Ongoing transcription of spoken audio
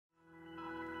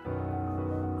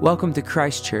Welcome to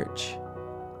Christ Church.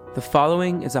 The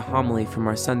following is a homily from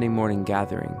our Sunday morning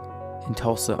gathering in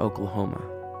Tulsa, Oklahoma.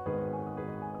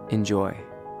 Enjoy.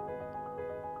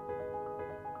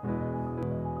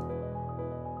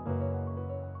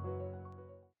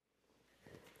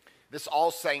 This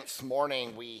All Saints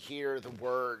morning, we hear the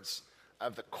words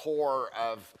of the core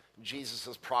of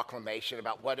Jesus' proclamation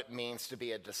about what it means to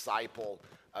be a disciple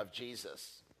of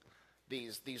Jesus.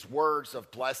 These words of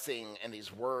blessing and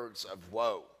these words of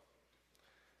woe.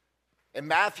 In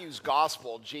Matthew's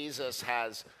gospel, Jesus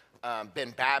has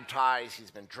been baptized.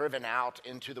 He's been driven out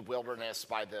into the wilderness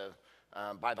by the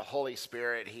Holy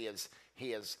Spirit.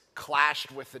 He has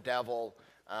clashed with the devil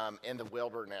in the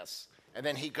wilderness. And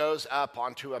then he goes up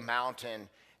onto a mountain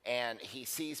and he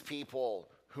sees people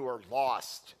who are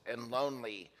lost and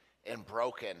lonely and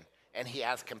broken. And he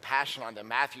has compassion on them.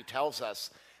 Matthew tells us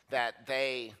that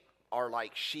they are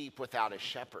like sheep without a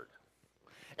shepherd.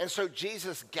 And so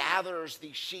Jesus gathers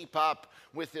these sheep up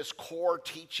with this core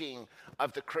teaching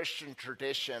of the Christian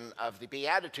tradition of the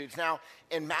Beatitudes. Now,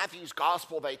 in Matthew's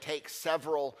gospel, they take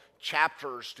several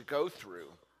chapters to go through.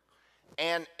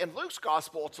 And in Luke's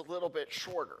gospel, it's a little bit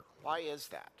shorter. Why is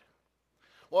that?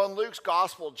 Well, in Luke's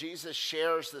gospel, Jesus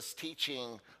shares this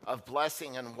teaching of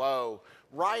blessing and woe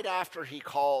right after he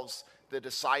calls the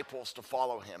disciples to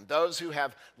follow him, those who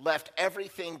have left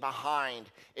everything behind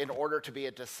in order to be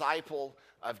a disciple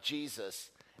of Jesus.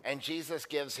 And Jesus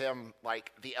gives him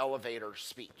like the elevator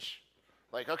speech.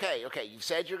 Like, okay, you've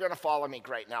said you're going to follow me,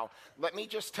 great. Now, let me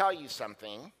just tell you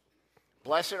something.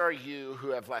 Blessed are you who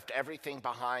have left everything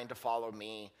behind to follow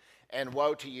me, and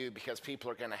woe to you because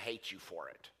people are going to hate you for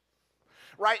it.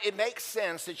 Right? It makes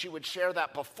sense that you would share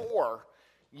that before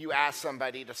you ask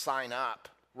somebody to sign up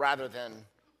rather than,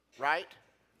 right?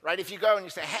 Right? If you go and you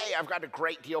say, hey, I've got a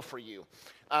great deal for you.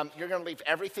 You're going to leave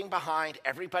everything behind.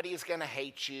 Everybody is going to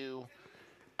hate you.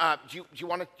 Do you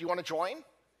want to join?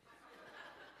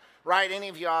 Right? Any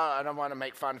of you, I don't want to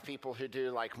make fun of people who do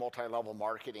like multi-level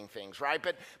marketing things, right?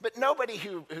 But nobody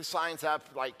who signs up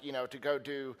like, to go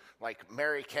do like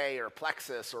Mary Kay or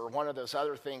Plexus or one of those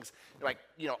other things, like,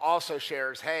 also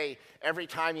shares, hey, every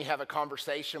time you have a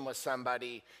conversation with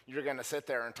somebody, you're going to sit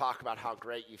there and talk about how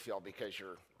great you feel because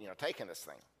you're, taking this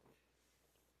thing.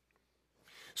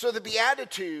 So the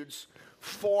Beatitudes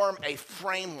form a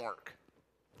framework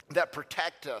that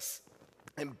protect us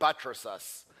and buttress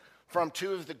us from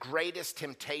two of the greatest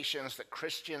temptations that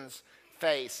Christians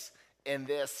face in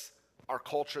our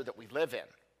culture that we live in.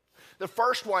 The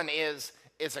first one is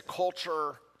a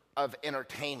culture of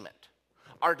entertainment,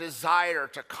 our desire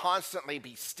to constantly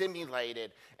be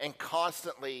stimulated and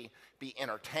constantly be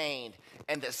entertained.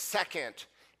 And the second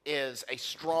is a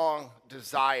strong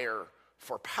desire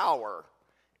for power,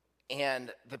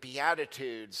 and the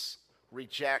Beatitudes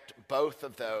reject both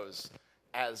of those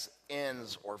as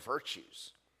ends or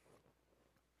virtues.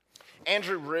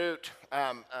 Andrew Root,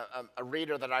 a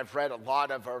reader that I've read a lot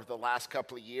of over the last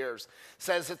couple of years,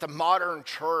 says that the modern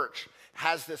church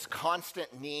has this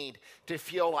constant need to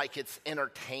feel like it's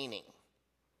entertaining.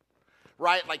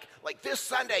 Right? Like this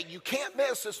Sunday, you can't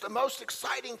miss. It's the most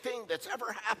exciting thing that's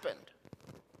ever happened.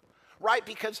 Right?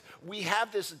 Because we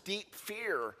have this deep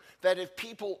fear that if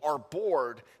people are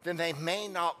bored, then they may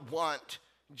not want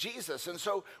Jesus. And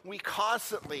so we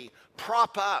constantly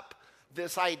prop up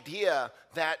this idea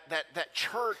that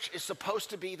church is supposed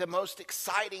to be the most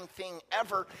exciting thing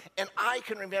ever. And I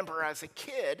can remember as a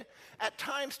kid at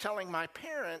times telling my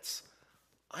parents,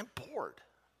 I'm bored.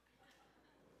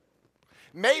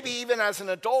 Maybe even as an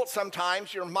adult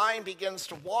sometimes your mind begins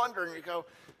to wander and you go,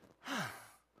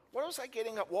 what was I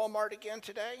getting at Walmart again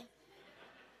today?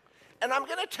 And I'm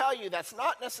going to tell you that's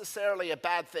not necessarily a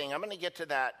bad thing. I'm going to get to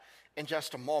that in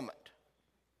just a moment.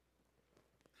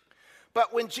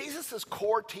 But when Jesus'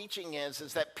 core teaching is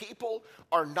that people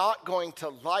are not going to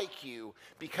like you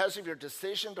because of your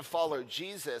decision to follow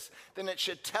Jesus, then it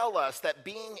should tell us that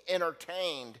being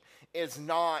entertained is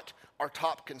not our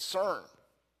top concern.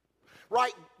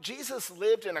 Right? Jesus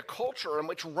lived in a culture in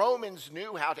which Romans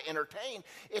knew how to entertain.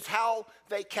 It's how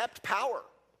they kept power.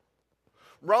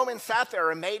 Romans sat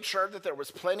there and made sure that there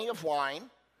was plenty of wine,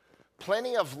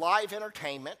 plenty of live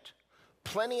entertainment,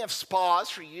 plenty of spas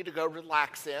for you to go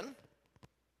relax in.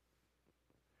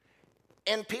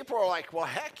 And people are like, well,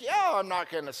 heck yeah, I'm not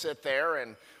going to sit there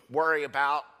and worry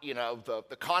about,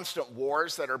 the constant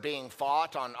wars that are being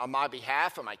fought on my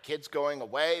behalf and my kids going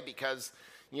away because,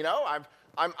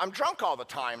 I'm drunk all the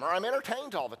time or I'm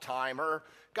entertained all the time or,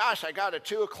 gosh, I got at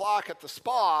 2 o'clock at the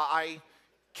spa. I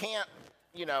can't,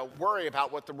 worry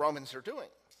about what the Romans are doing.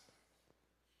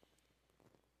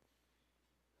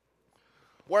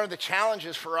 One of the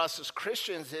challenges for us as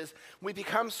Christians is we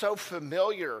become so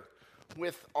familiar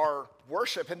with our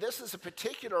worship. And this is a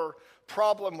particular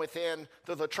problem within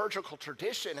the liturgical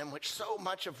tradition in which so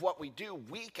much of what we do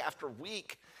week after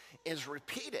week is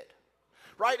repeated,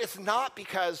 right? It's not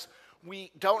because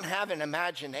we don't have an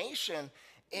imagination.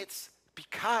 It's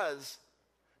because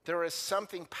there is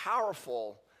something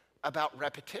powerful about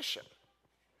repetition.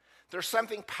 There's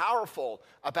something powerful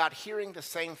about hearing the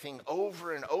same thing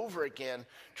over and over again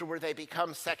to where they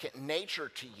become second nature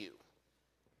to you.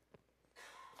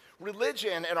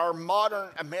 Religion in our modern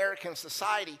American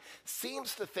society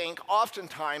seems to think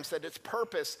oftentimes that its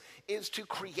purpose is to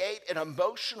create an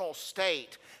emotional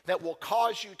state that will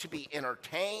cause you to be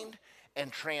entertained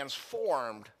and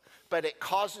transformed, but it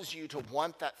causes you to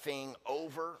want that thing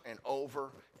over and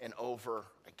over and over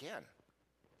again.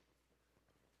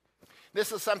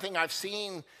 This is something I've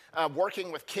seen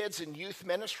working with kids in youth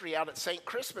ministry out at St.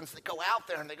 Crispin's. They go out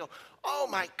there and they go, oh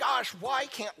my gosh, why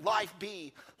can't life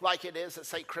be like it is at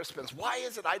St. Crispin's? Why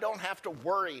is it I don't have to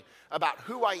worry about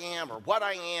who I am or what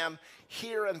I am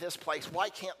here in this place? Why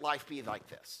can't life be like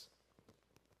this?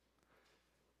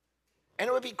 And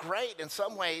it would be great in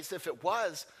some ways if it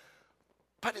was,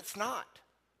 but it's not.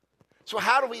 So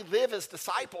how do we live as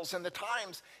disciples in the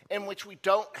times in which we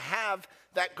don't have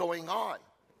that going on?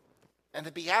 And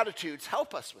the Beatitudes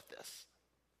help us with this.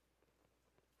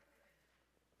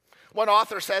 One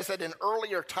author says that in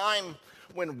earlier time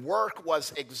when work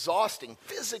was exhausting,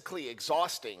 physically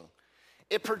exhausting,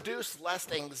 it produced less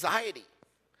anxiety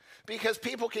because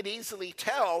people could easily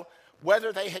tell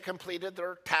whether they had completed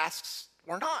their tasks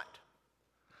or not.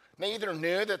 They either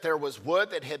knew that there was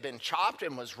wood that had been chopped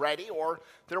and was ready, or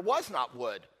there was not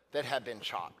wood that had been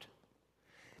chopped.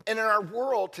 And in our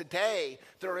world today,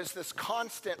 there is this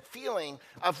constant feeling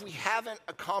of we haven't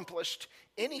accomplished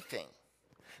anything,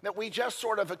 that we just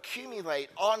sort of accumulate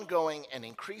ongoing and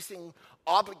increasing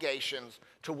obligations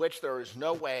to which there is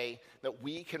no way that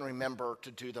we can remember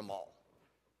to do them all.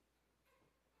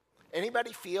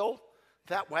 Anybody feel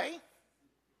that way?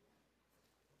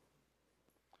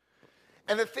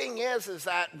 And the thing is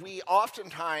that we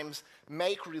oftentimes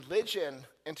make religion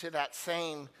into that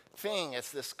same thing.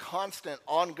 It's this constant,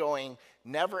 ongoing,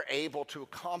 never able to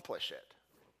accomplish it.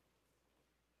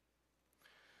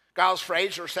 Giles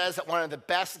Fraser says that one of the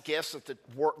best gifts that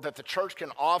the church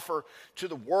can offer to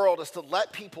the world is to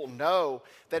let people know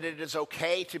that it is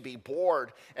okay to be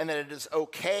bored and that it is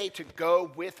okay to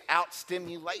go without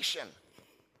stimulation.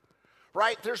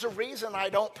 Right? There's a reason I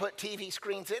don't put TV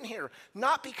screens in here.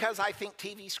 Not because I think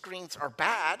TV screens are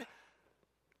bad,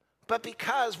 but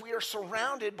because we are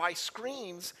surrounded by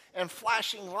screens and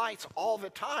flashing lights all the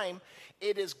time.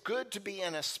 It is good to be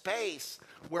in a space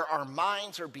where our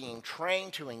minds are being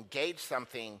trained to engage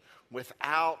something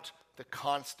without the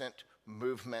constant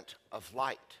movement of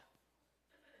light.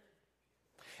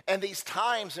 And these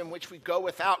times in which we go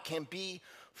without can be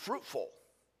fruitful.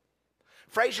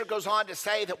 Fraser goes on to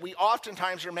say that we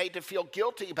oftentimes are made to feel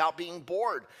guilty about being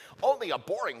bored. Only a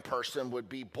boring person would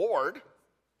be bored,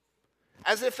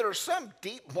 as if there's some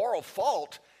deep moral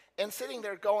fault in sitting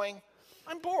there going,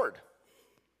 I'm bored.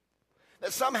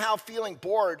 That somehow feeling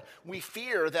bored, we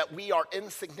fear that we are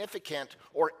insignificant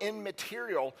or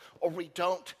immaterial or we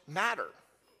don't matter.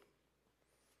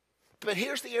 But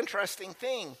here's the interesting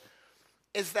thing,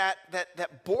 is that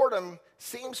boredom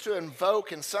seems to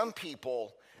invoke in some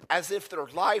people as if their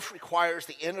life requires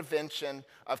the intervention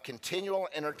of continual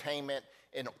entertainment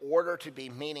in order to be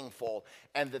meaningful.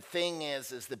 And the thing is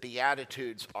the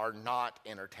Beatitudes are not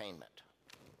entertainment.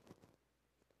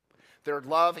 They're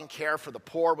love and care for the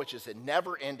poor, which is a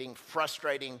never-ending,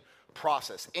 frustrating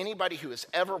process. Anybody who has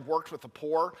ever worked with the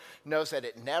poor knows that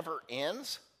it never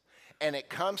ends, and it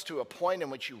comes to a point in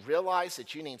which you realize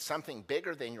that you need something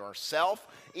bigger than yourself,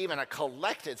 even a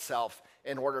collected self,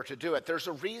 in order to do it. There's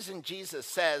a reason Jesus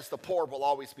says the poor will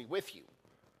always be with you.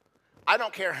 I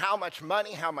don't care how much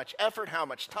money, how much effort, how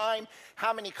much time,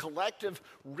 how many collective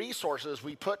resources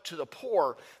we put to the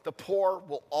poor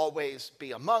will always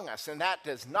be among us. And that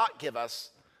does not give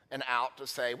us an out to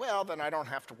say, well, then I don't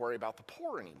have to worry about the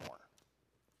poor anymore.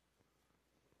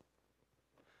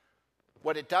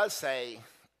 What it does say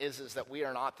is that we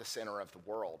are not the center of the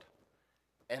world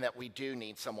and that we do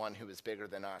need someone who is bigger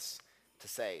than us to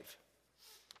save.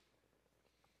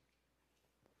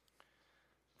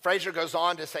 Fraser goes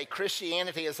on to say,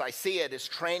 Christianity, as I see it, is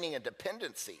training and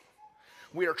dependency.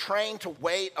 We are trained to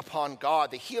wait upon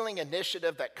God, the healing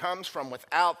initiative that comes from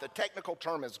without. The technical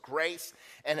term is grace,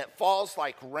 and it falls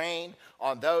like rain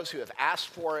on those who have asked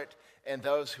for it and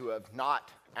those who have not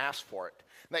asked for it.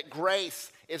 That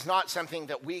grace is not something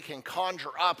that we can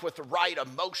conjure up with the right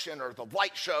emotion or the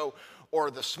light show or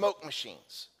the smoke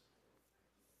machines.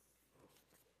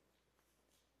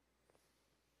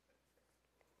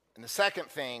 And the second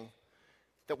thing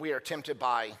that we are tempted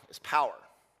by is power.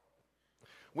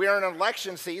 We are in an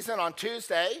election season. On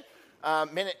Tuesday,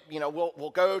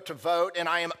 we'll go to vote, and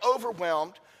I am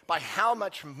overwhelmed by how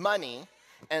much money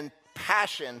and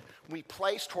passion we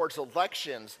place towards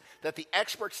elections that the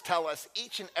experts tell us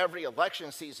each and every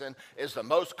election season is the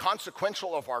most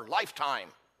consequential of our lifetime.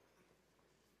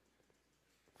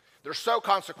 They're so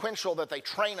consequential that they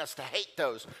train us to hate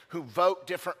those who vote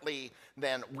differently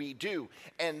than we do.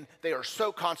 And they are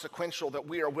so consequential that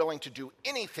we are willing to do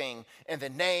anything in the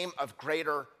name of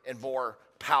greater and more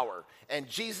power. And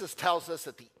Jesus tells us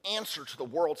that the answer to the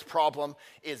world's problem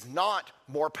is not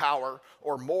more power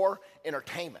or more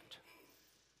entertainment.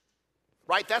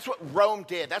 Right? That's what Rome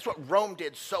did. That's what Rome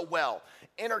did so well.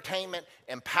 Entertainment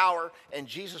and power, and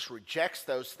Jesus rejects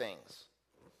those things.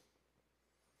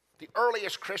 The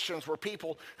earliest Christians were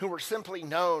people who were simply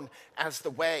known as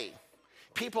the way.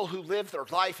 People who lived their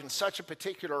life in such a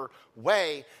particular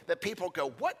way that people go,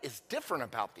 what is different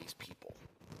about these people?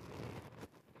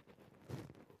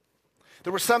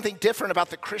 There was something different about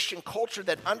the Christian culture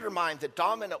that undermined the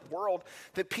dominant world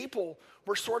that people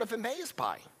were sort of amazed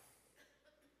by.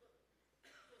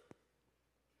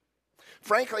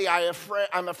 Frankly,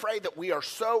 I'm afraid that we are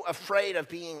so afraid of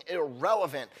being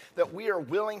irrelevant that we are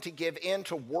willing to give in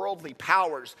to worldly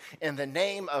powers in the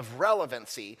name of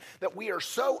relevancy, that we are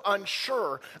so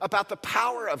unsure about the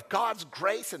power of God's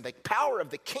grace and the power of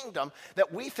the kingdom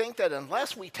that we think that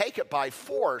unless we take it by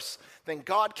force, then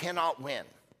God cannot win.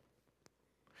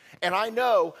 And I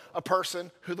know a person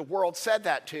who the world said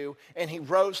that to, and he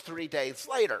rose 3 days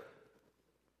later.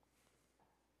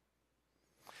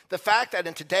 The fact that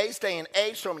in today's day and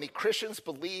age, so many Christians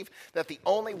believe that the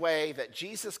only way that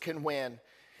Jesus can win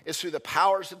is through the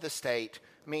powers of the state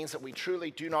means that we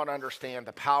truly do not understand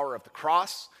the power of the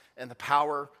cross and the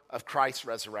power of Christ's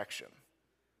resurrection.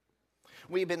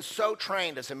 We've been so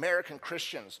trained as American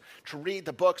Christians to read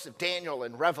the books of Daniel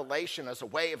and Revelation as a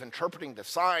way of interpreting the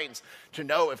signs to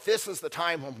know if this is the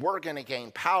time when we're going to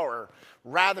gain power,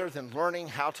 rather than learning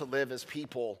how to live as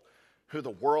people who the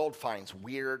world finds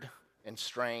weird and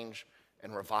strange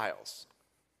and reviles.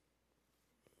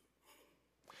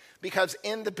 Because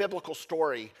in the biblical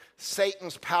story,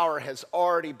 Satan's power has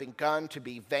already begun to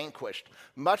be vanquished.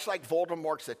 Much like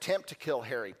Voldemort's attempt to kill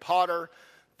Harry Potter,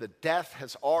 the death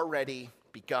has already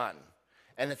begun.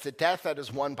 And it's a death that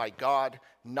is won by God,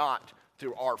 not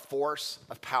through our force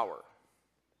of power.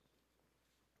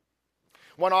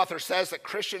 One author says that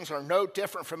Christians are no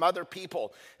different from other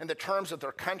people in the terms of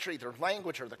their country, their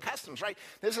language, or their customs, right?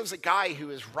 This is a guy who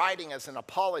is writing as an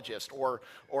apologist or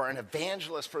an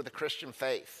evangelist for the Christian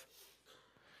faith.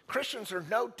 Christians are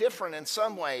no different in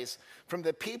some ways from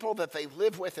the people that they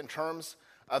live with in terms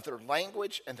of their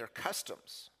language and their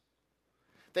customs.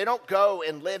 They don't go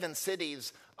and live in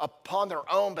cities upon their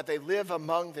own, but they live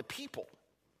among the people.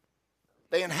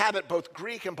 They inhabit both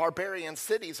Greek and barbarian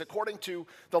cities according to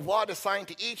the law assigned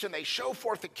to each, and they show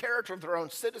forth the character of their own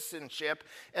citizenship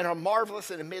in a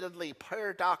marvelous and admittedly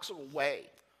paradoxical way,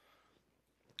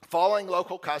 following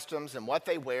local customs and what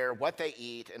they wear, what they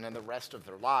eat, and in the rest of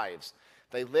their lives.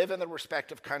 They live in their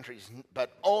respective countries,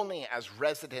 but only as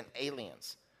resident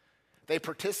aliens. They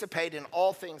participate in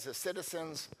all things as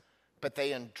citizens, but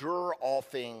they endure all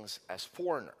things as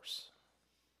foreigners.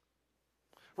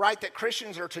 Right, that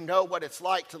Christians are to know what it's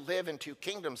like to live in two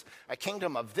kingdoms, a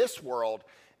kingdom of this world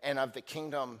and of the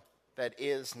kingdom that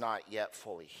is not yet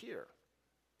fully here.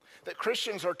 That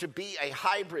Christians are to be a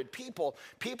hybrid people,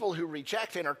 people who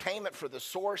reject entertainment for the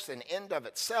source and end of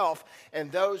itself,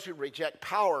 and those who reject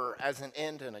power as an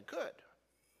end and a good.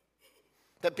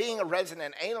 That being a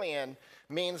resident alien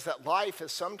means that life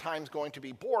is sometimes going to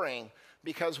be boring,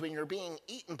 because when you're being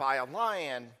eaten by a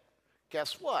lion,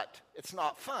 guess what? It's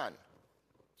not fun.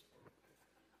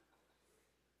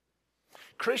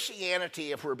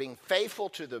 Christianity, if we're being faithful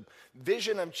to the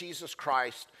vision of Jesus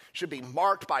Christ, should be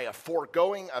marked by a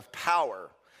foregoing of power,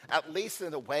 at least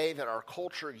in the way that our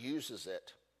culture uses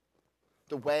it,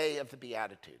 the way of the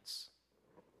Beatitudes.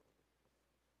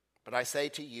 But I say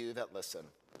to you that listen,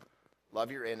 love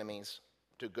your enemies,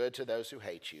 do good to those who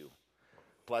hate you,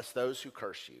 bless those who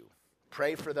curse you,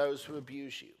 pray for those who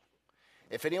abuse you.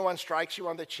 If anyone strikes you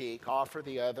on the cheek, offer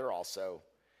the other also,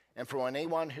 and for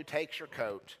anyone who takes your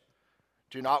coat,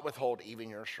 do not withhold even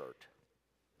your shirt.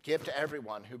 Give to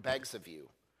everyone who begs of you.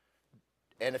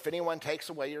 And if anyone takes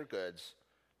away your goods,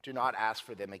 do not ask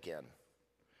for them again.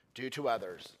 Do to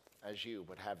others as you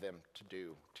would have them to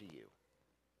do to you.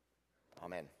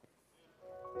 Amen.